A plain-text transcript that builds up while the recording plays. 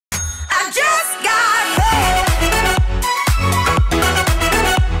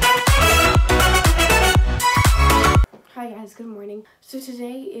morning. So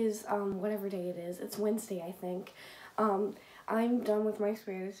today is whatever day it is. It's Wednesday, I think. I'm done with my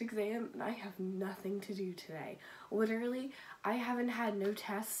Spanish exam and I have nothing to do today. Literally, I haven't had no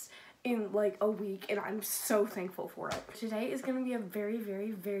tests in like a week and I'm so thankful for it. Today is going to be a very,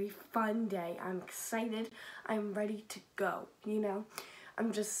 very, very fun day. I'm excited. I'm ready to go, you know.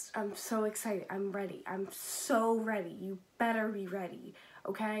 I'm so excited. I'm ready. I'm so ready. You better be ready,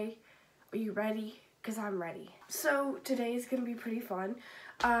 okay? Are you ready? Because I'm ready. So today is going to be pretty fun.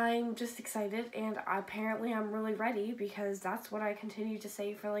 I'm just excited and apparently I'm really ready because that's what I continue to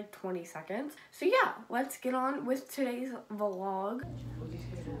say for like 20 seconds. So yeah, let's get on with today's vlog.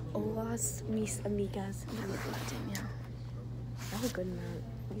 Hola, mis amigas. That was good in that.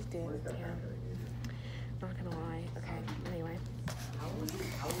 You did, yeah. Not gonna lie. Okay, anyway.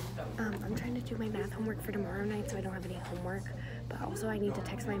 I'm trying to do my math homework for tomorrow night so I don't have any homework, but also I need to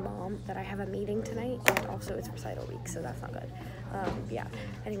text my mom that I have a meeting tonight, and also it's recital week, so that's not good. Yeah,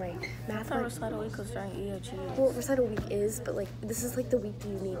 anyway, math. Not recital week was during EOG. Well, recital week is, but like this is like the week that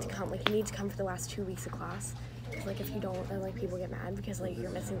you need to come. Like you need to come for the last 2 weeks of class. Because like if you don't, then like people get mad because like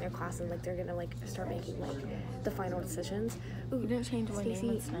you're missing their class and like they're gonna like start making like the final decisions. Ooh, You didn't change my name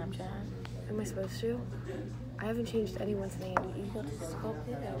on Snapchat. Am I supposed to? I haven't changed anyone's name.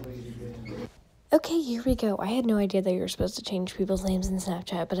 Okay, here we go. I had no idea that you were supposed to change people's names in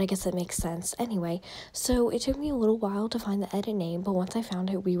Snapchat, but I guess it makes sense. Anyway, so it took me a little while to find the edit name, but once I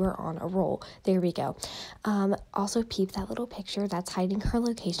found it, we were on a roll. There we go. Also, peep that little picture. That's hiding her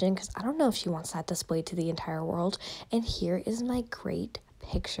location, because I don't know if she wants that displayed to the entire world. And here is my great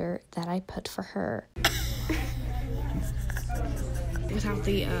picture that I put for her. Without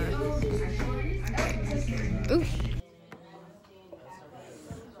the, Ooh.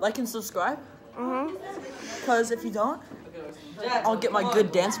 Like and subscribe. Because if you don't, I'll get my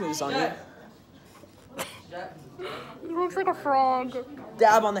good dance moves on you. He looks like a frog.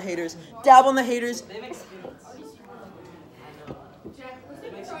 Dab on the haters. Dab on the haters.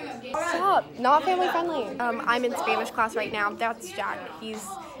 Stop. Not family friendly. I'm in Spanish class right now. That's Jack. He's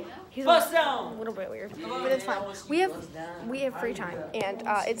a little bit weird, but it's fine. We have free time, and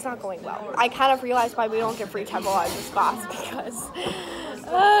it's not going well. I kind of realized why we don't get free time while I'm in this class because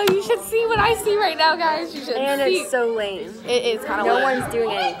you should see what I see right now, guys. You should and see. It's so lame. It is kind of no lame. one's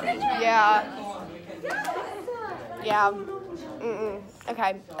doing anything. Yeah. Yeah.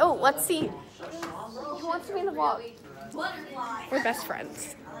 Okay. Oh, let's see. Who wants to be in the vlog? We're best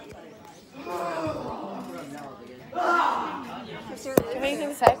friends. Do you have anything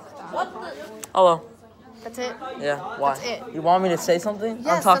to say? Hello. That's it? Yeah, why? That's it. You want me to say something? Yes,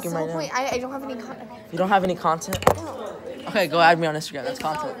 I'm talking that's the right whole point. I don't have any content. You don't have any content? No. Okay, go add me on Instagram. That's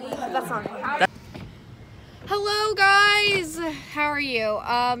content. That's not. Hello, guys. How are you?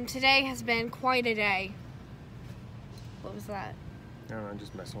 Today has been quite a day. What was that? I don't know, I'm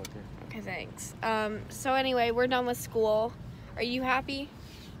just messing with you. Okay, thanks. So anyway, we're done with school. Are you happy?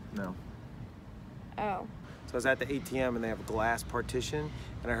 No. Oh. So I was at the ATM and they have a glass partition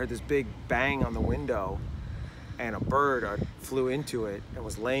and I heard this big bang on the window and a bird flew into it and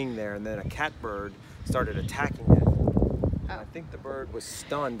was laying there, and then a catbird started attacking it. And I think the bird was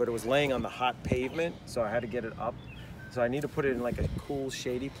stunned, but it was laying on the hot pavement, so I had to get it up. So I need to put it in like a cool,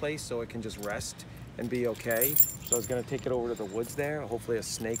 shady place so it can just rest and be okay. So I was gonna take it over to the woods there. Hopefully a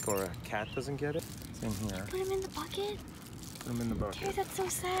snake or a cat doesn't get it. It's in here. Put him in the bucket? Put him in the bucket. Dude, that's so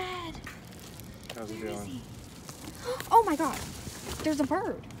sad. How's he doing? Oh my god. There's a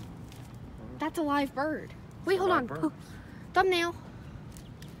bird. That's a live bird. Wait, hold on. Bird. Thumbnail.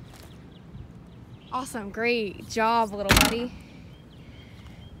 Awesome. Great job, little buddy.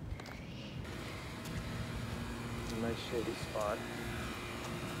 It's a nice shady spot.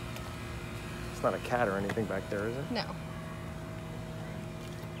 It's not a cat or anything back there, is it? No.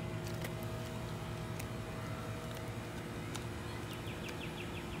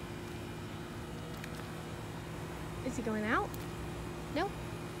 Is he going out? No.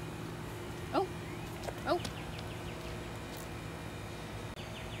 Oh. Oh.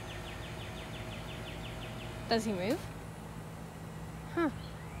 Does he move? Huh.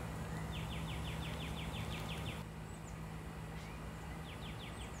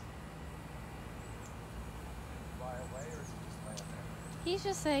 He's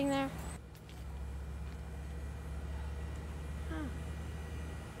just sitting there. Huh.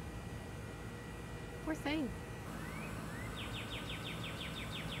 Poor thing.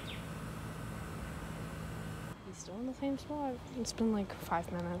 He's still in the same spot. It's been like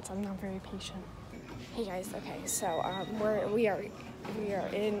 5 minutes. I'm not very patient. Hey guys, okay, so we are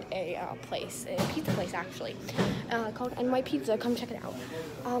in a place, a pizza place actually, called NY Pizza. Come check it out.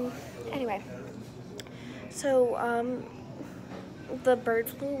 Anyway, so the bird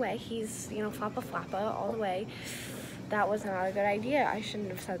flew away. He's, you know, flappa flappa all the way. That was not a good idea. I shouldn't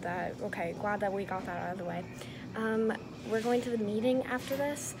have said that. Okay, glad that we got that out of the way. We're going to the meeting after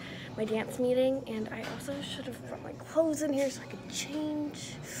this, my dance meeting, and I also should have brought my clothes in here so I could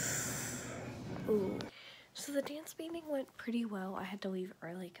change. Ooh. So the dance meeting went pretty well. I had to leave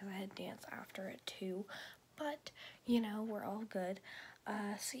early because I had dance after it too, but you know, we're all good.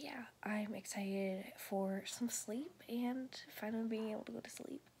 So yeah, I'm excited for some sleep and finally being able to go to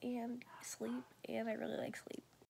sleep, and I really like sleep.